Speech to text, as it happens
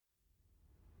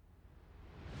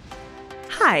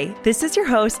Hi, this is your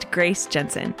host, Grace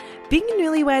Jensen. Being a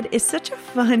newlywed is such a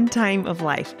fun time of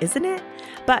life, isn't it?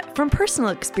 But from personal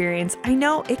experience, I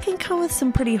know it can come with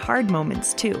some pretty hard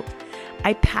moments too.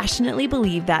 I passionately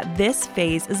believe that this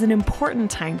phase is an important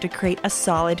time to create a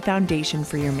solid foundation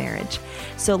for your marriage.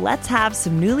 So let's have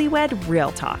some newlywed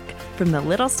real talk, from the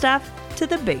little stuff to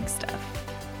the big stuff.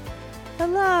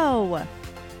 Hello!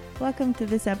 Welcome to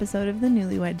this episode of the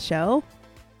Newlywed Show.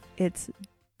 It's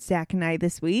Zach and I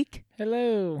this week.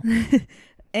 Hello.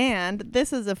 And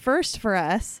this is a first for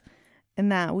us in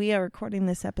that we are recording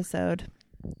this episode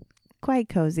quite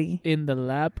cozy. In the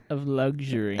lap of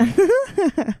luxury.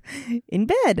 In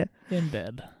bed. In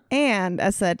bed. And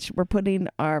as such, we're putting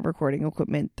our recording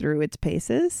equipment through its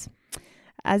paces,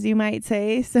 as you might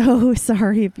say. So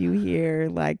sorry if you hear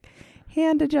like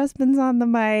hand adjustments on the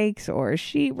mics or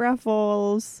sheet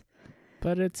ruffles.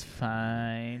 But it's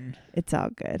fine. It's all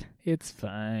good. It's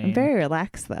fine. I'm very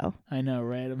relaxed though. I know,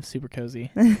 right? I'm super cozy.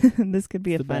 This could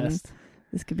be it's a fun. Best.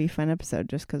 This could be a fun episode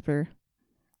just because we're.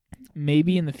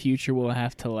 Maybe in the future we'll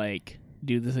have to like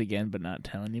do this again, but not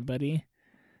tell anybody.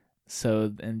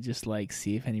 So and just like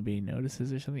see if anybody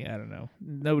notices or something. I don't know.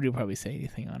 Nobody will probably say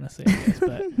anything, honestly. I guess,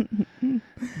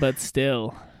 but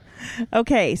still.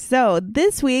 Okay, so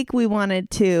this week we wanted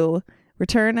to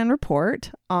return and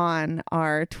report on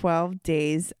our 12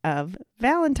 Days of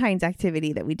Valentines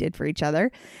activity that we did for each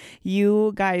other.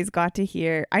 You guys got to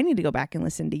hear. I need to go back and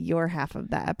listen to your half of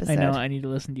that episode. I know. I need to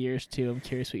listen to yours too. I'm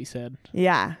curious what you said.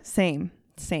 Yeah, same.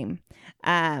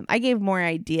 I gave more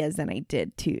ideas than I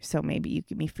did too, so maybe you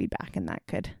give me feedback and that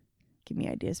could give me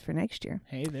ideas for next year.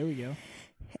 Hey, there we go.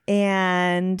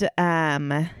 And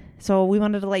so we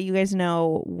wanted to let you guys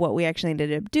know what we actually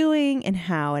ended up doing and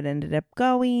how it ended up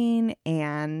going.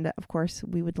 And of course,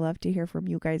 we would love to hear from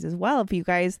you guys as well. If you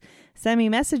guys send me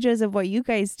messages of what you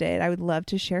guys did, I would love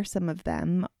to share some of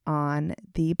them on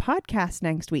the podcast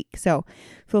next week. So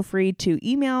feel free to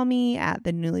email me at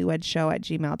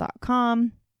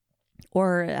thenewlywedshow@gmail.com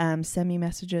or send me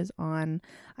messages on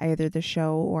either the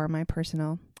show or my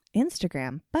personal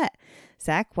Instagram. But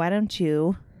Zach, why don't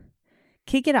you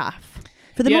kick it off?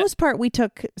 For the most part, we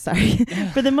took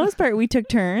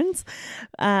turns.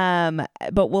 But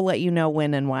we'll let you know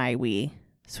when and why we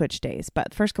switched days. But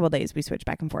the first couple of days we switched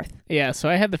back and forth. Yeah, so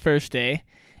I had the first day,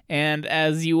 and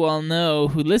as you all know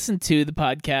who listened to the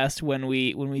podcast when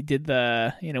we did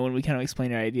the, when we kind of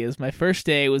explained our ideas, my first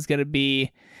day was going to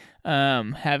be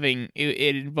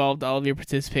it involved all of your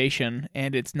participation,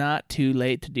 and it's not too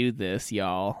late to do this,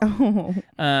 y'all.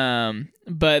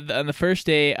 But on the first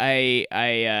day,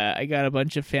 I got a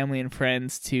bunch of family and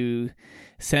friends to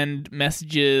send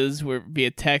messages via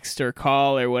text or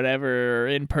call or whatever, or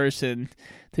in person,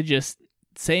 to just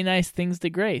say nice things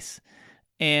to Grace.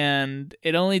 And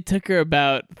it only took her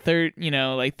about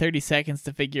 30 seconds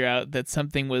to figure out that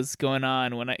something was going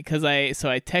on I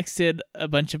texted a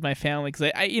bunch of my family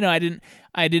because I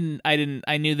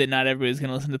knew that not everybody was going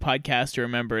to listen to the podcast or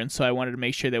remember, and so I wanted to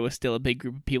make sure there was still a big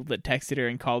group of people that texted her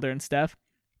and called her and stuff.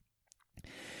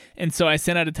 And so I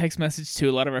sent out a text message to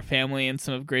a lot of our family and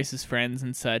some of Grace's friends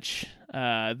and such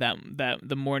that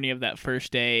the morning of that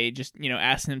first day, just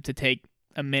asking them to take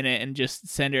a minute and just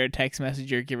send her a text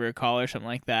message or give her a call or something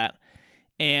like that.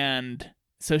 And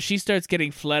so she starts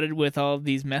getting flooded with all of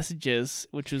these messages,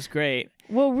 which was great.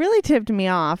 What really tipped me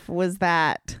off was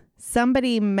that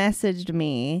somebody messaged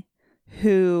me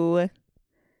who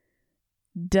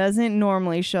doesn't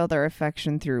normally show their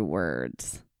affection through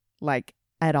words, like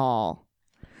at all.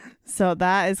 So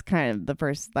that is kind of the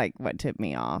first, what tipped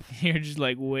me off. You're just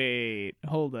like, wait,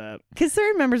 hold up. Because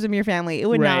certain members of your family, it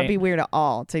would not be weird at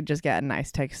all to just get a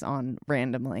nice text on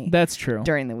randomly. That's true.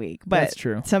 During the week. But that's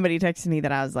true. Somebody texted me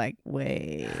that I was like,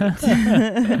 wait.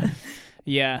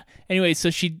 Yeah. Anyway, so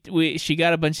she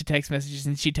got a bunch of text messages,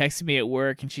 and she texted me at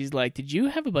work, and she's like, did you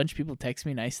have a bunch of people text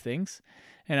me nice things?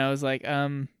 And I was like,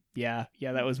 Yeah,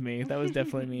 that was me. That was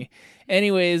definitely me.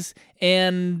 Anyways,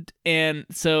 and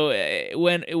so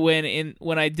when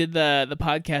I did the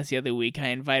podcast the other week, I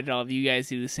invited all of you guys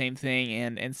to do the same thing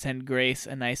and send Grace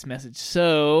a nice message.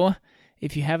 So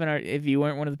if you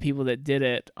weren't one of the people that did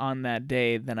it on that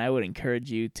day, then I would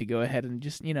encourage you to go ahead and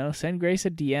just send Grace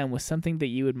a DM with something that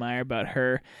you admire about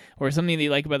her, or something that you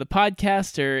like about the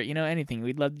podcast, or anything.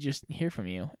 We'd love to just hear from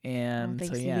you. And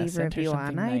so yeah, send her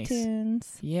something nice.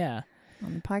 iTunes. Yeah.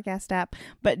 On the podcast app.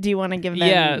 But do you want to give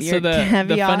them your so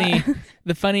caveat?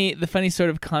 the funny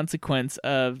sort of consequence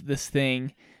of this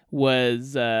thing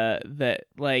was that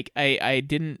I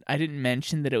didn't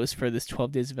mention that it was for this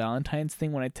 12 Days of Valentines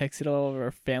thing when I texted all of our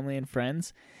family and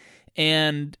friends,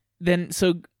 and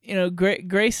so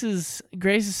Grace is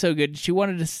so good. She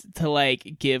wanted to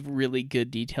like give really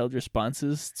good detailed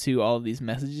responses to all of these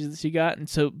messages that she got, and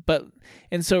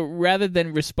so rather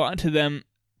than respond to them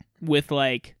with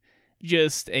like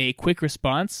just a quick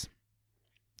response,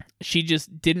 she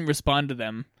just didn't respond to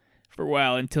them for a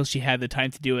while until she had the time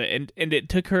to do it, and it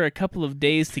took her a couple of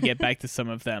days to get back to some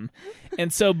of them.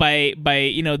 And so by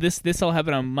this all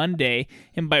happened on Monday,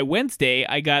 and by Wednesday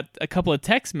I got a couple of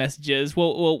text messages.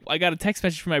 Well, I got a text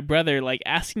message from my brother like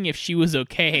asking if she was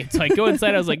okay. So I go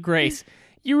inside, I was like, Grace,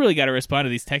 you really got to respond to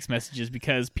these text messages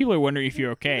because people are wondering if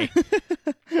you're okay.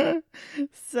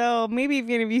 So maybe if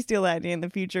any of you steal that idea in the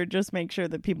future, just make sure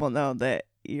that people know that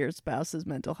your spouse's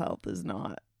mental health is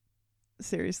not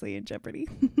seriously in jeopardy.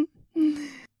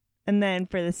 And then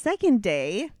for the second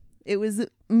day, it was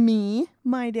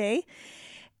my day.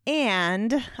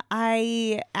 And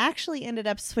I actually ended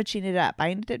up switching it up. I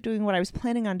ended up doing what I was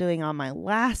planning on doing on my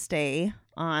last day,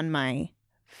 on my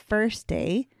first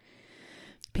day.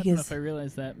 Because, I don't know if I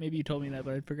realized that. Maybe you told me that,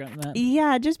 but I'd forgotten that.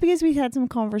 Yeah, just because we had some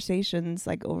conversations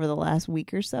like over the last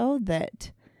week or so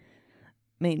that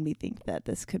made me think that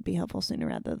this could be helpful sooner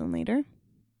rather than later.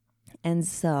 And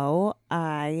so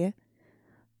I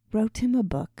wrote him a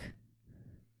book.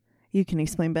 You can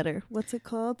explain better. What's it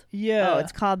called? Yeah. Oh,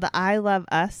 it's called The I Love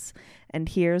Us, and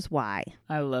Here's Why.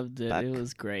 I loved it. Book. It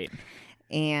was great.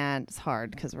 And it's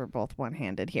hard because we're both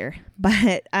one-handed here.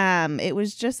 But it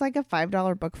was just like a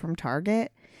 $5 book from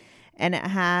Target. And it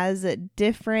has a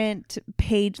different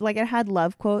page. Like it had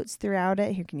love quotes throughout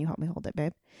it. Here, can you help me hold it,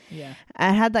 babe? Yeah.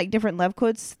 It had like different love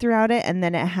quotes throughout it. And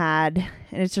then it had,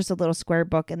 and it's just a little square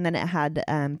book. And then it had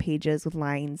pages with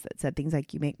lines that said things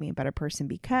like, you make me a better person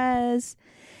because.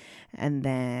 And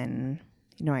then,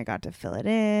 I got to fill it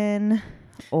in.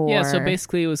 Yeah, so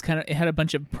basically it had a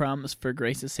bunch of prompts for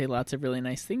Grace to say lots of really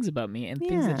nice things about me and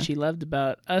things that she loved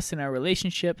about us and our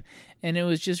relationship. And it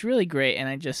was just really great. And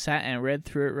I just sat and read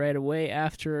through it right away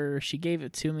after she gave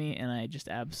it to me. And I just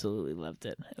absolutely loved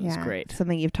it. It was great.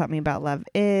 Something you've taught me about love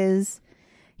is,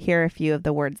 here are a few of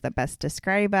the words that best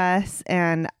describe us.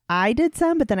 And I did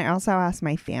some, but then I also asked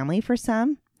my family for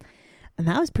some. And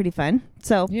that was pretty fun.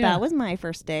 So that was my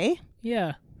first day.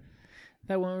 Yeah.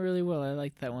 That went really well. I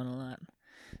liked that one a lot.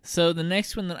 So the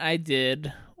next one that I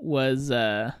did was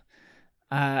I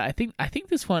think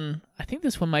this one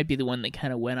might be the one that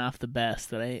kind of went off the best,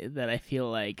 that I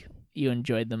feel like you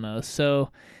enjoyed the most.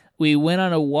 So we went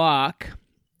on a walk,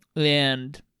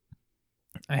 and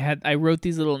I wrote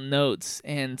these little notes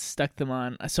and stuck them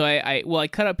on. So I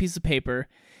cut out a piece of paper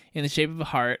in the shape of a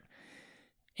heart,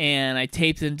 and I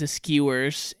taped them to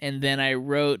skewers, and then I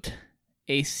wrote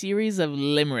a series of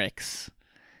limericks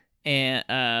and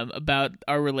about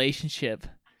our relationship.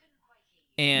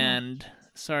 And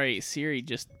sorry, Siri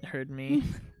just heard me.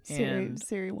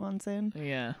 Siri wants in.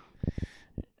 Yeah.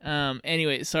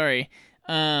 Anyway, sorry.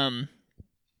 You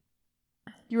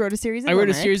wrote a series of I wrote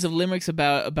limericks? a series of limericks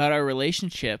about our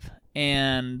relationship,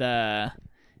 and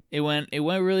it went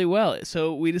really well.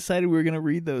 So we decided we were going to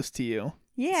read those to you.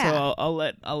 Yeah. So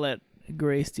I'll let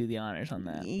Grace do the honors on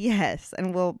that. Yes,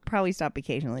 and we'll probably stop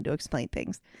occasionally to explain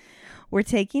things. We're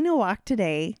taking a walk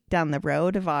today down the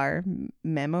road of our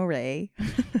memory.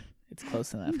 It's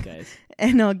close enough, guys.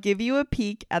 And I'll give you a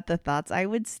peek at the thoughts I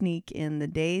would sneak in the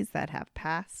days that have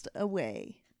passed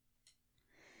away.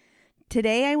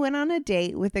 Today I went on a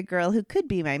date with a girl who could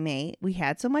be my mate. We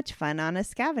had so much fun on a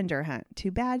scavenger hunt.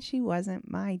 Too bad she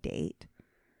wasn't my date.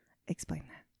 Explain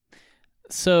that.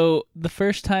 So the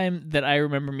first time that I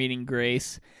remember meeting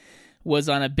Grace was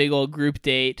on a big old group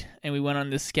date, and we went on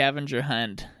this scavenger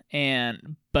hunt.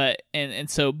 And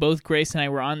so both Grace and I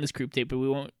were on this group date, but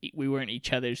we weren't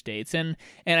each other's dates. And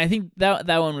I think that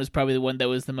one was probably the one that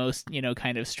was the most,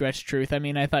 kind of stretched truth. I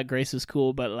mean, I thought Grace was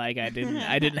cool, but like I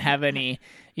didn't have any,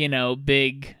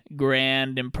 big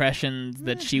grand impressions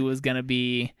that she was going to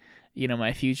be,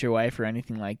 my future wife or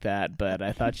anything like that, but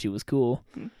I thought she was cool.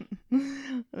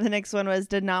 The next one was,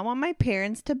 did not want my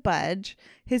parents to budge.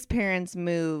 His parents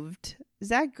moved.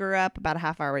 Zach grew up about a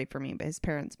half hour away from me, but his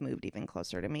parents moved even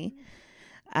closer to me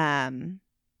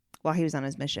while he was on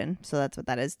his mission. So that's what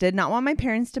that is. Did not want my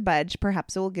parents to budge.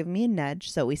 Perhaps it will give me a nudge.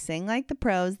 So we sing like the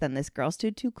pros. Then this girl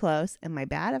stood too close. Am I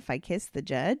bad if I kiss the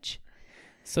judge?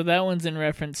 So that one's in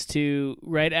reference to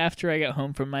right after I got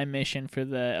home from my mission for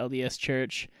the LDS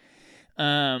church.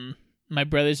 My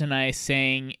brothers and I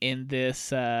sang in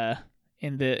this, and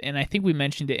I think we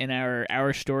mentioned it in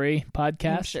our story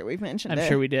podcast. I'm sure we've mentioned it. I'm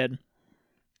sure we did.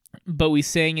 But we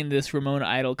sang in this Ramona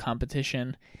Idol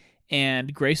competition,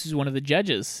 and Grace was one of the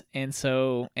judges. And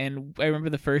I remember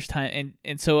the first time,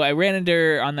 and so I ran into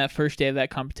her on that first day of that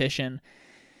competition,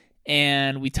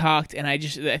 And we talked, and I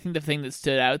think the thing that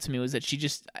stood out to me was that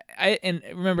and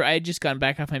remember, I had just gotten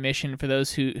back off my mission. For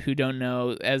those who don't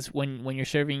know, as when you're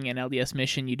serving an LDS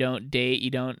mission, you don't date, you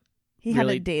don't. He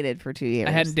really, hadn't dated for 2 years.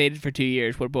 I hadn't dated for 2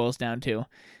 years. What it boils down to,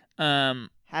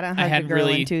 hadn't I hugged a hadn't girl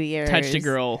really in 2 years. touched a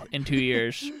girl in 2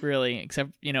 years, really,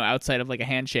 except outside of like a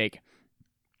handshake.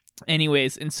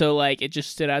 Anyways, and so like it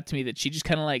just stood out to me that she just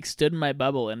kind of like stood in my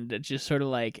bubble, and it just sort of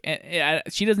like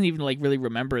she doesn't even like really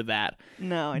remember that.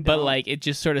 No, I don't. But like it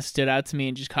just sort of stood out to me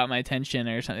and just caught my attention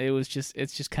or something. It's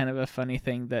just kind of a funny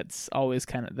thing that's always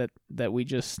kind of that we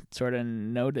just sort of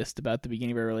noticed about the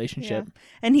beginning of our relationship. Yeah.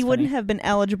 And he wouldn't have been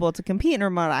eligible to compete in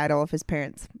Remote Idol if his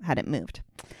parents hadn't moved.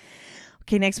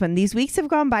 Okay, next one. These weeks have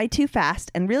gone by too fast,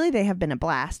 and really they have been a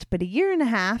blast. But 1.5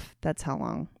 years, that's how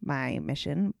long my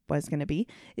mission was going to be,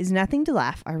 is nothing to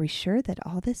laugh. Are we sure that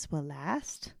all this will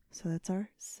last? So that's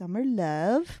our summer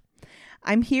love.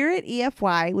 I'm here at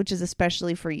EFY, which is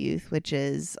especially for youth, which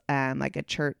is like a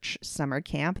church summer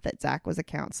camp that Zach was a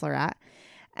counselor at.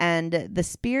 And the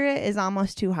spirit is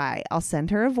almost too high. I'll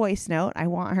send her a voice note. I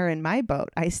want her in my boat.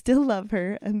 I still love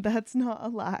her, and that's not a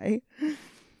lie.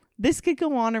 This could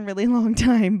go on a really long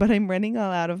time, but I'm running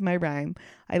all out of my rhyme.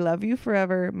 I love you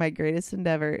forever. My greatest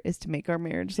endeavor is to make our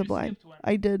marriage sublime.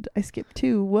 I did. I skipped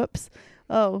 2. Whoops.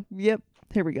 Oh, yep.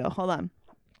 Here we go. Hold on.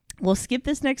 We'll skip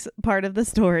this next part of the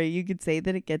story. You could say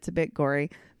that it gets a bit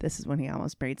gory. This is when he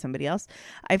almost married somebody else.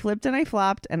 I flipped and I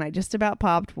flopped and I just about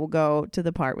popped. We'll go to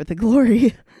the part with the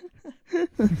glory.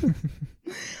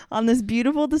 On this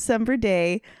beautiful December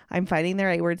day, I'm finding the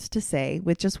right words to say.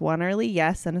 With just one early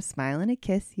yes and a smile and a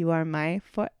kiss, you are my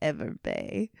forever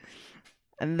bae.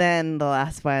 And then the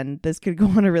last one. This could go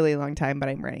on a really long time, but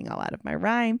I'm running all out of my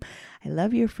rhyme. I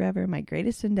love you forever. My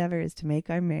greatest endeavor is to make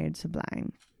our marriage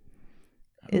sublime.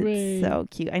 Hooray. It's so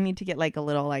cute. I need to get like a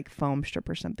little like foam strip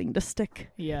or something to stick.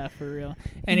 Yeah, for real.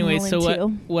 Anyway, so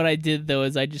what I did though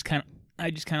is I just kind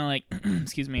of like,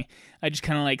 excuse me, I just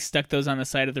kind of like stuck those on the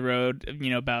side of the road,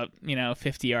 about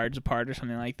 50 yards apart or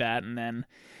something like that, and then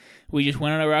we just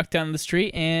went on a walk down the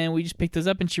street and we just picked those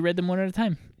up and she read them one at a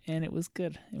time, and it was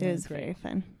good. It was very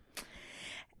fun.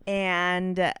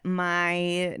 And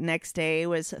my next day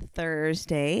was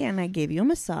Thursday, and I gave you a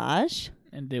massage,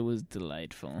 and it was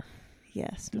delightful.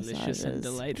 Yes, delicious massages. And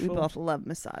delightful. We both love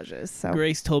massages. So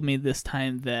Grace told me this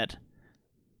time that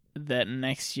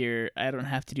next year I don't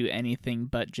have to do anything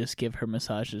but just give her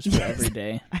massages for every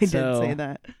day. I did say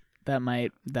that. That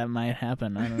might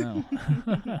happen. I don't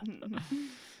know.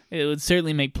 It would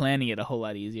certainly make planning it a whole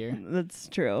lot easier. That's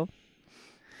true.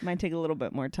 Might take a little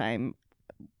bit more time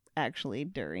actually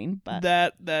during, but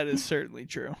that is certainly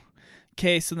true.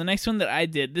 Okay, so the next one that I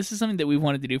did, this is something that we've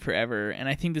wanted to do forever, and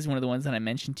I think this is one of the ones that I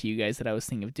mentioned to you guys that I was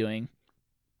thinking of doing.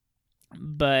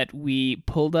 But we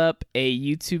pulled up a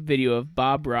YouTube video of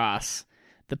Bob Ross,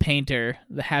 the painter,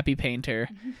 the happy painter,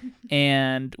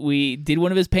 and we did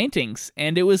one of his paintings,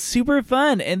 and it was super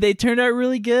fun, and they turned out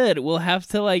really good. We'll have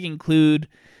to include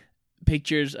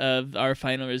pictures of our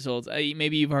final results.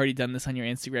 Maybe you've already done this on your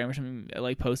Instagram or something,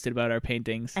 posted about our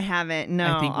paintings. I haven't.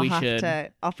 No, I think we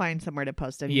should. I'll find somewhere to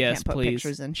post them. Yes, you can't put please.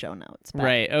 pictures in show notes. But.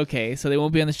 Right. Okay. So they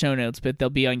won't be on the show notes, but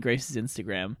they'll be on Grace's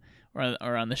Instagram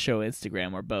or on the show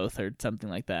Instagram or both or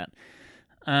something like that.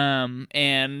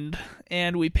 And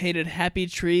we painted happy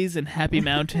trees and happy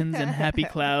mountains and happy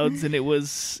clouds, and it was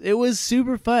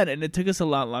super fun, and it took us a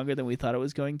lot longer than we thought it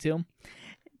was going to.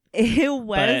 It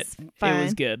was fun. It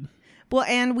was good. Well,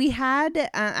 and we had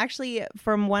actually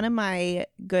from one of my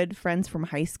good friends from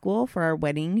high school for our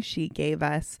wedding, she gave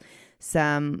us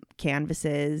some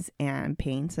canvases and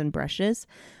paints and brushes.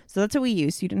 So that's what we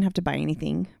used. You didn't have to buy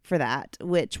anything for that,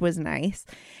 which was nice.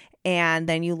 And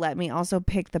then you let me also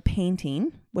pick the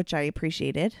painting, which I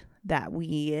appreciated that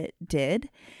we did.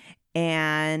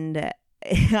 And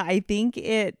I think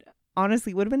it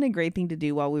honestly would have been a great thing to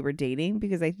do while we were dating,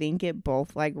 because I think it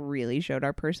both really showed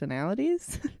our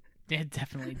personalities. It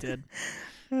definitely did.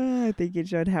 I think it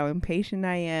showed how impatient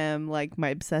I am, my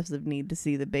obsessive need to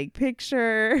see the big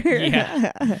picture.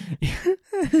 Yeah.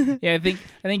 Yeah, I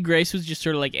think Grace was just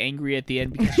sort of angry at the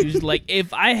end, because she was like,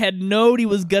 if I had known he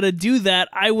was going to do that,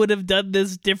 I would have done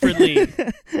this differently.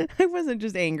 I wasn't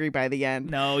just angry by the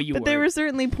end. No, you weren't. But there were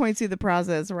certainly points through the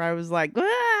process where I was like, what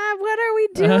are we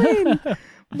doing?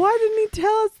 Why didn't he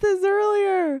tell us this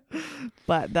earlier?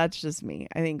 But that's just me.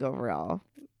 I think overall,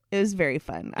 it was very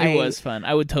fun. It was fun.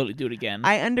 I would totally do it again.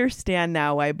 I understand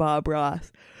now why Bob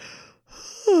Ross.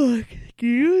 Oh,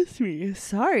 excuse me.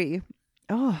 Sorry.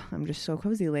 Oh, I'm just so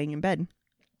cozy laying in bed.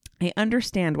 I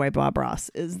understand why Bob Ross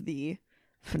is the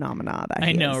phenomena that I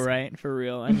he know, is. right? For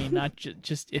real. I mean, not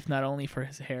just if not only for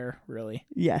his hair, really.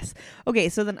 Yes. Okay,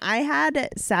 so then I had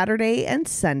Saturday and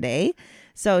Sunday.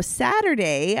 So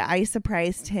Saturday, I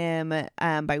surprised him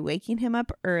by waking him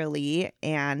up early,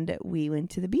 and we went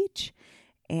to the beach.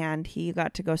 And he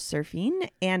got to go surfing,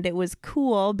 and it was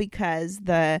cool because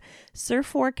the surf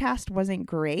forecast wasn't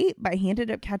great, but he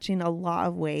ended up catching a lot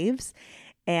of waves.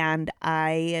 And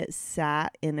I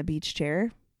sat in a beach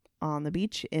chair on the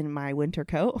beach in my winter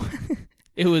coat.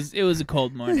 It was a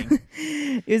cold morning.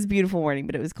 It was a beautiful morning,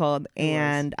 but it was cold.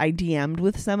 And I DM'd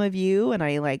with some of you, and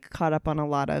I like caught up on a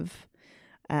lot of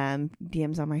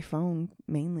DMs on my phone,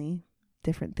 mainly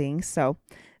different things. So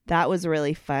that was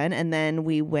really fun. And then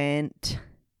we went.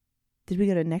 Did we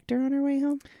go to Nectar on our way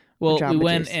home? Well, we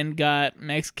went and got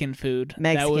Mexican food.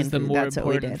 That was the more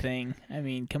important thing. I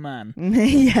mean, come on.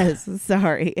 Yes,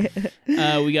 sorry.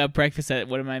 We got breakfast at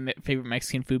one of my favorite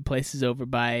Mexican food places over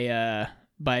by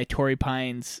Torrey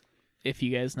Pines, if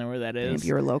you guys know where that is. If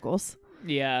you're locals.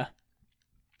 Yeah.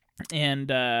 And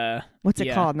what's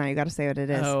it called now? You got to say what it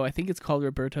is. Oh, I think it's called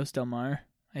Roberto's Del Mar,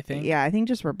 I think. Yeah, I think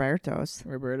just Roberto's.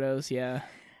 Roberto's, yeah.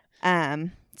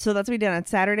 So that's what we did on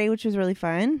Saturday, which was really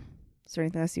fun. Is there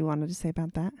anything else you wanted to say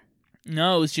about that?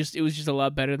 No, it was just a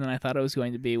lot better than I thought it was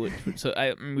going to be. So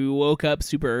we woke up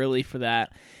super early for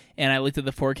that, and I looked at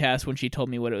the forecast when she told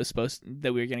me what it was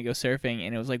that we were going to go surfing,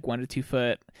 and it was like 1 to 2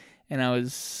 foot, and I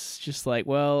was just like,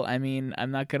 well, I mean,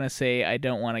 I'm not going to say I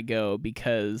don't want to go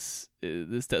because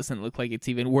this doesn't look like it's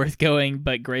even worth going,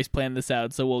 but Grace planned this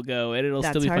out, so we'll go, and it'll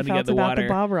still be fun to get the water.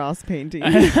 That's how I felt about the Bob Ross painting.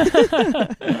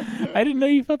 I didn't know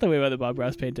you felt that way about the Bob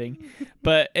Ross painting.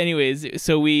 But anyways,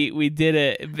 so we did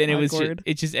it, and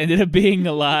it just ended up being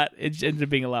a lot. It just ended up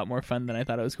being a lot more fun than I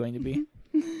thought it was going to be.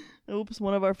 Oops,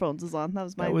 one of our phones is on.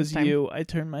 That was you. I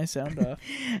turned my sound off.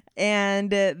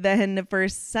 And then for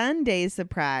Sunday's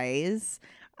surprise,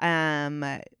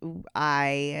 I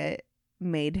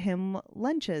made him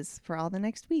lunches for all the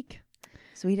next week,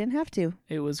 so he didn't have to.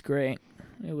 It was great.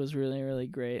 It was really, really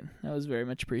great. That was very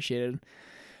much appreciated.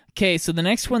 Okay, so the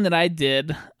next one that I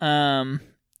did, and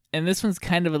this one's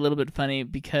kind of a little bit funny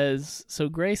because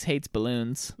Grace hates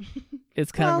balloons.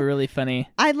 It's kind of really funny.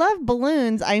 I love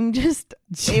balloons. I'm just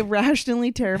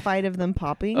irrationally terrified of them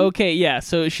popping. Okay, yeah.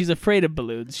 So she's afraid of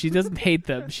balloons. She doesn't hate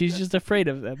them. She's just afraid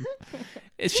of them.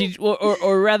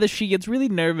 Or rather, she gets really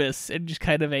nervous and just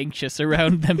kind of anxious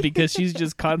around them because she's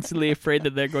just constantly afraid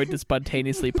that they're going to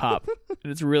spontaneously pop.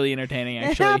 And it's really entertaining,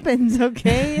 actually. It happens,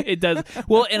 okay? It does.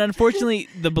 Well, and unfortunately,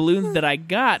 the balloons that I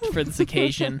got for this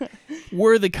occasion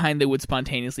were the kind that would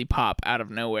spontaneously pop out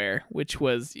of nowhere, which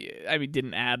was, I mean,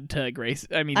 didn't add to Grace.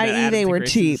 I mean, they were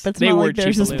cheap. It's not like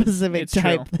there's a specific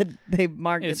type that they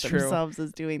market themselves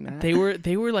as doing that.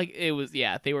 They were like, it was,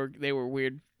 yeah, they were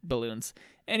weird balloons.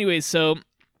 Anyways, so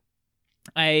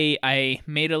I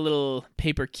made a little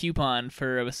paper coupon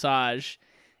for a massage,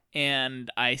 and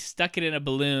I stuck it in a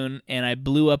balloon, and I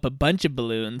blew up a bunch of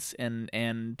balloons, and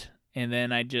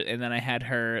then I had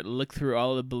her look through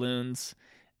all the balloons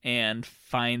and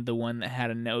find the one that had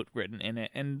a note written in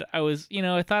it. And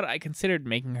I considered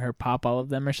making her pop all of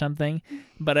them or something,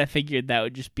 but I figured that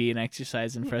would just be an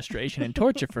exercise in frustration and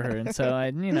torture for her. And so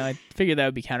I figured that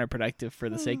would be counterproductive for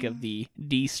the sake of the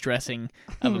de-stressing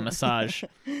of a massage.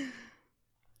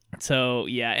 So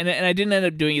yeah, and I didn't end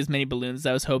up doing as many balloons as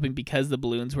I was hoping because the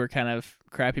balloons were kind of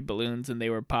crappy balloons and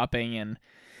they were popping, and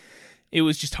it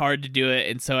was just hard to do it.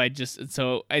 And so I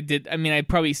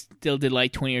probably still did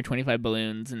like 20 or 25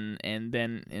 balloons,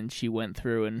 and she went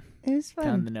through and it was fun.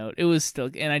 Found the note. It was still,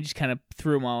 and I just kind of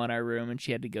threw them all in our room, and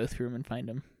she had to go through them and find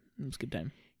them. It was a good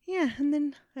time. Yeah, and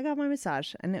then I got my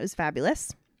massage, and it was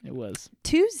fabulous. It was.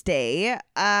 Tuesday,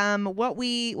 what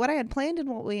I had planned and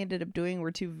what we ended up doing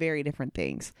were two very different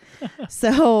things.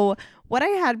 So what I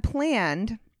had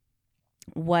planned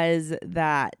was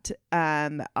that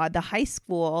the high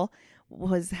school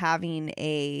was having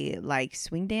a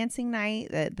swing dancing night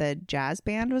that the jazz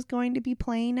band was going to be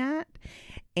playing at.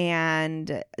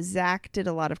 And Zach did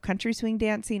a lot of country swing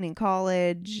dancing in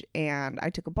college, and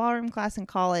I took a ballroom class in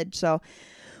college. So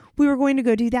we were going to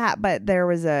go do that, but there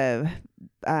was an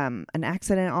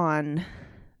accident on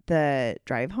the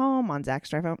drive home, on Zach's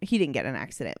drive home. He didn't get an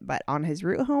accident, but on his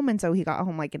route home. And so he got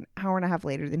home like an hour and a half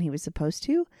later than he was supposed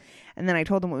to. And then I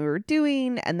told him what we were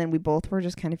doing, and then we both were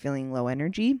just kind of feeling low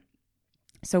energy.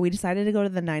 So we decided to go to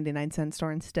the 99-cent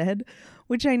store instead,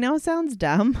 which I know sounds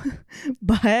dumb,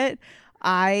 but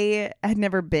I had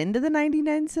never been to the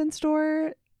 99-cent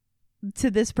store,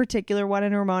 to this particular one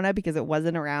in Ramona, because it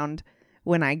wasn't around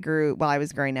while I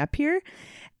was growing up here.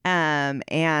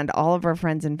 And all of our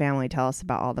friends and family tell us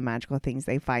about all the magical things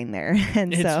they find there.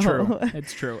 And It's true.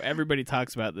 It's true. Everybody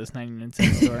talks about this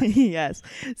 99-cent store. Yes.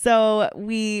 So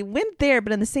we went there,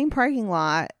 but in the same parking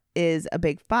lot is a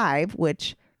Big Five,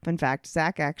 which, fun fact,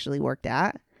 Zach actually worked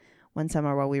at one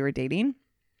summer while we were dating.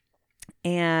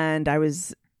 And I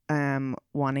was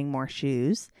wanting more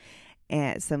shoes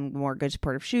and some more good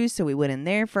supportive shoes. So we went in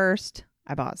there first.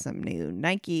 I bought some new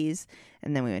Nikes,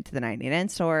 and then we went to the 99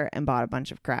 store and bought a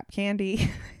bunch of crap candy.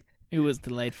 It was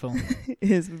delightful. It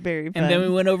was very fun. And then we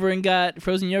went over and got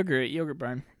frozen yogurt at Yogurt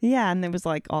Barn. Yeah, and it was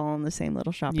like all in the same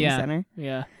little shopping center.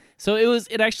 Yeah. So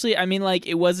it actually, I mean, like,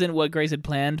 it wasn't what Grace had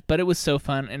planned, but it was so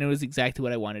fun, and it was exactly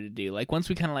what I wanted to do. Like, once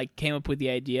we kind of like came up with the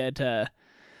idea to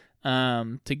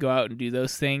go out and do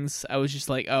those things, I was just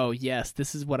like, oh yes,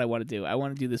 this is what I want to do. I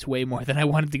want to do this way more than I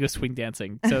wanted to go swing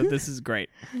dancing. So this is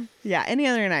great. Yeah, any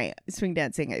other night swing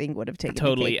dancing I think would have taken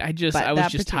totally. the cake, I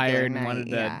was just tired and night, wanted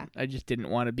to. I just didn't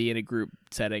want to be in a group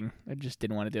setting. I just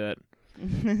didn't want to do it.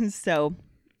 So,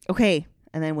 okay,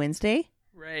 and then Wednesday.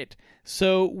 Right.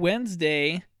 So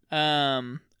Wednesday,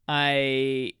 I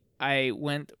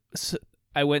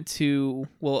went to,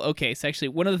 so actually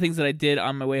one of the things that I did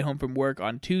on my way home from work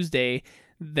on Tuesday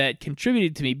that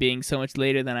contributed to me being so much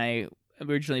later than I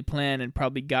originally planned and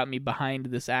probably got me behind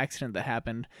this accident that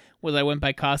happened was I went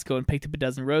by Costco and picked up a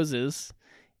dozen roses,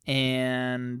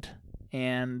 and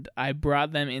I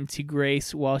brought them into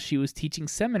Grace while she was teaching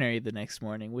seminary the next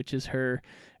morning, which is her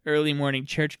early morning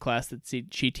church class that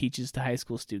she teaches to high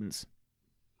school students.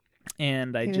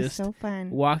 And I just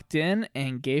walked in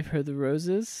and gave her the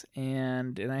roses,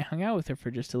 and I hung out with her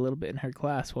for just a little bit in her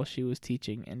class while she was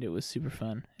teaching, and it was super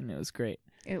fun, and it was great.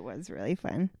 It was really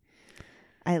fun.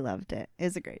 I loved it. It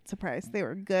was a great surprise. They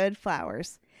were good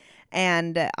flowers.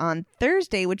 And on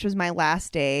Thursday, which was my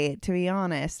last day, to be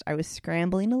honest, I was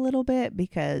scrambling a little bit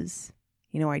because,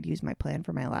 I'd use my plan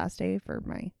for my last day for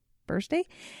my first day.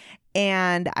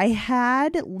 And I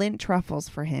had Lindt truffles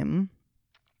for him,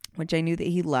 which I knew that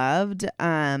he loved.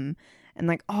 And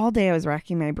like all day I was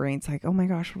racking my brains like, oh my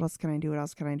gosh, what else can I do? What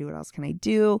else can I do? What else can I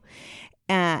do?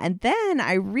 And then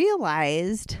I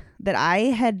realized that I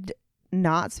had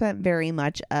not spent very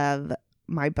much of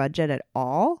my budget at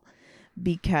all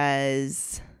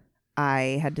because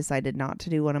I had decided not to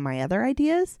do one of my other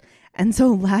ideas. And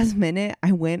so last minute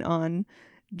I went on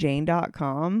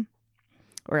Jane.com,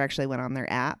 or actually went on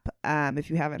their app. If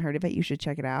you haven't heard of it, you should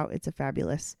check it out. It's a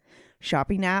fabulous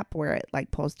shopping app where it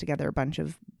like pulls together a bunch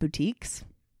of boutiques.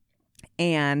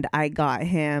 And I got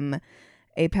him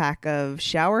a pack of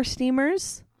shower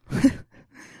steamers,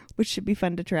 which should be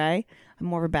fun to try. I'm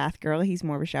more of a bath girl. He's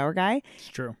more of a shower guy. It's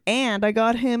true. And I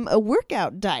got him a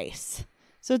workout dice.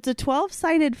 So it's a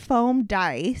 12-sided foam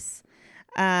dice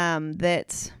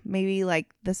that's maybe like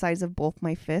the size of both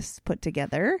my fists put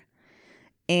together.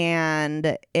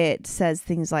 And it says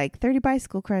things like 30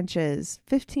 bicycle crunches,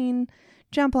 15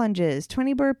 jump lunges,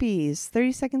 20 burpees,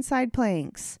 30-second side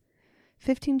planks,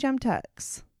 15 jump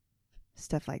tucks,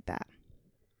 stuff like that.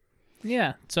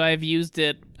 Yeah, so I've used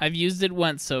it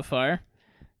once so far,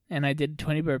 and I did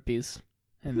 20 burpees,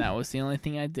 and that was the only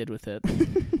thing I did with it.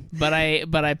 But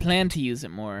I plan to use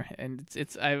it more, and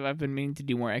I've been meaning to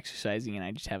do more exercising, and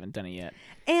I just haven't done it yet.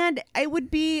 And it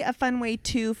would be a fun way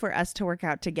too for us to work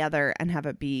out together and have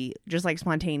it be just like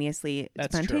spontaneous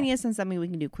and something we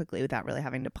can do quickly without really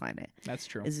having to plan it. That's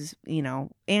true.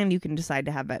 And you can decide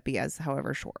to have it be as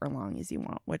however short or long as you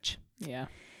want, which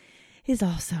is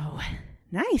also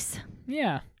nice.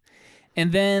 Yeah.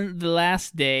 And then the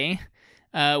last day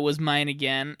was mine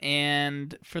again,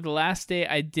 and for the last day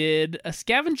I did a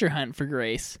scavenger hunt for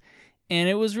Grace, and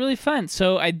it was really fun.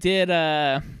 So I did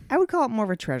I would call it more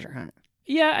of a treasure hunt.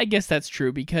 Yeah, I guess that's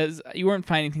true because you weren't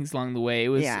finding things along the way. It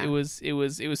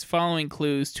was following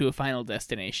clues to a final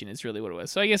destination is really what it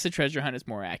was. So I guess a treasure hunt is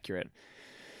more accurate.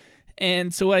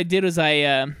 And so what I did was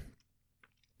I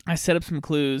set up some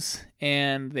clues,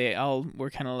 and they all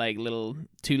were kind of like little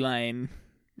 2-line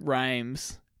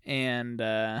rhymes,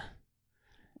 and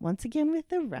once again with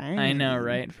the rhyme. I know,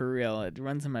 right? For real. It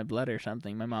runs in my blood or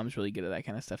something. My mom's really good at that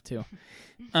kind of stuff, too.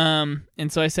 And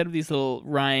so I set up these little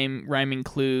rhyming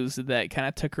clues that kind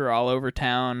of took her all over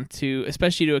town,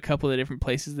 especially to a couple of different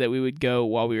places that we would go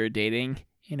while we were dating.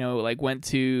 Like went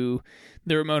to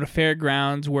the Ramona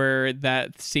Fairgrounds where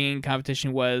that singing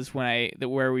competition was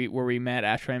where we met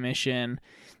after my mission.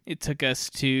 It took us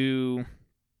to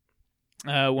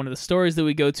one of the stores that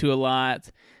we go to a lot.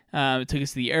 It took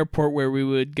us to the airport where we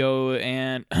would go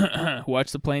and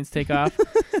watch the planes take off.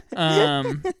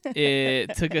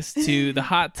 It took us to the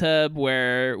hot tub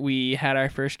where we had our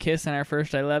first kiss and our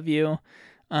first I love you.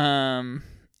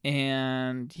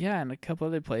 and a couple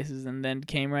other places, and then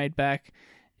came right back.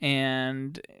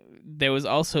 And there was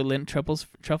also Lindt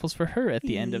truffles for her at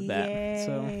the end of that. Yay.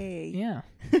 So yeah,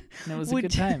 and it was a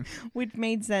good time. Which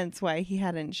made sense why he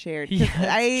hadn't shared.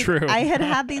 Yeah, true. I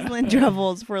had these Lindt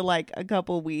truffles for like a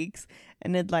couple weeks,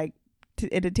 and it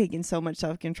had taken so much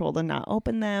self-control to not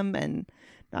open them and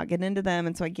not get into them,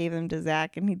 and so I gave them to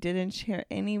Zach, and he didn't share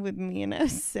any with me, and I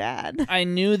was sad. I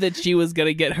knew that she was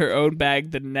gonna get her own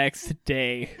bag the next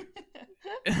day.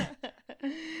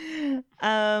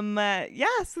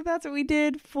 So that's what we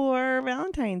did for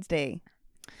Valentine's Day.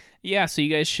 Yeah, so you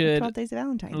guys should 12 Days of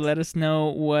Valentines. let us know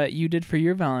what you did for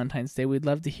your Valentine's Day. We'd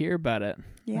love to hear about it.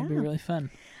 Yeah. That'd be really fun.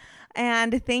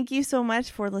 And thank you so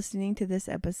much for listening to this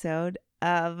episode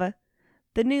of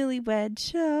The Newlywed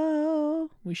Show.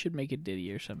 We should make a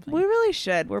ditty or something. We really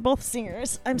should. We're both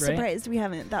singers. I'm Right? surprised we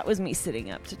haven't. That was me sitting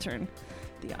up to turn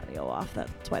the audio off.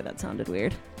 That's why that sounded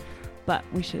weird. But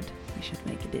we should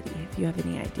make a ditty. If you have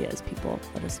any ideas, people,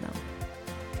 let us know.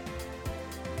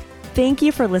 Thank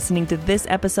you for listening to this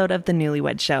episode of The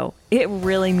Newlywed Show. It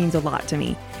really means a lot to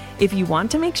me. If you want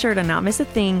to make sure to not miss a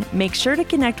thing, make sure to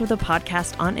connect with the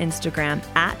podcast on Instagram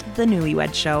at The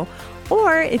Newlywed Show.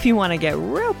 Or if you want to get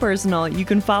real personal, you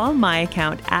can follow my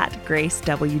account at Grace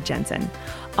W. Jensen.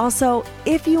 Also,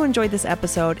 if you enjoyed this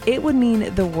episode, it would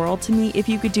mean the world to me if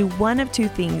you could do one of two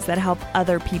things that help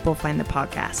other people find the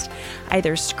podcast.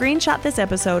 Either screenshot this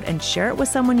episode and share it with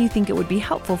someone you think it would be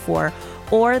helpful for,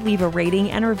 or leave a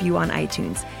rating and review on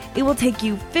iTunes. It will take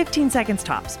you 15 seconds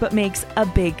tops, but makes a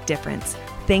big difference.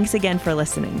 Thanks again for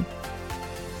listening.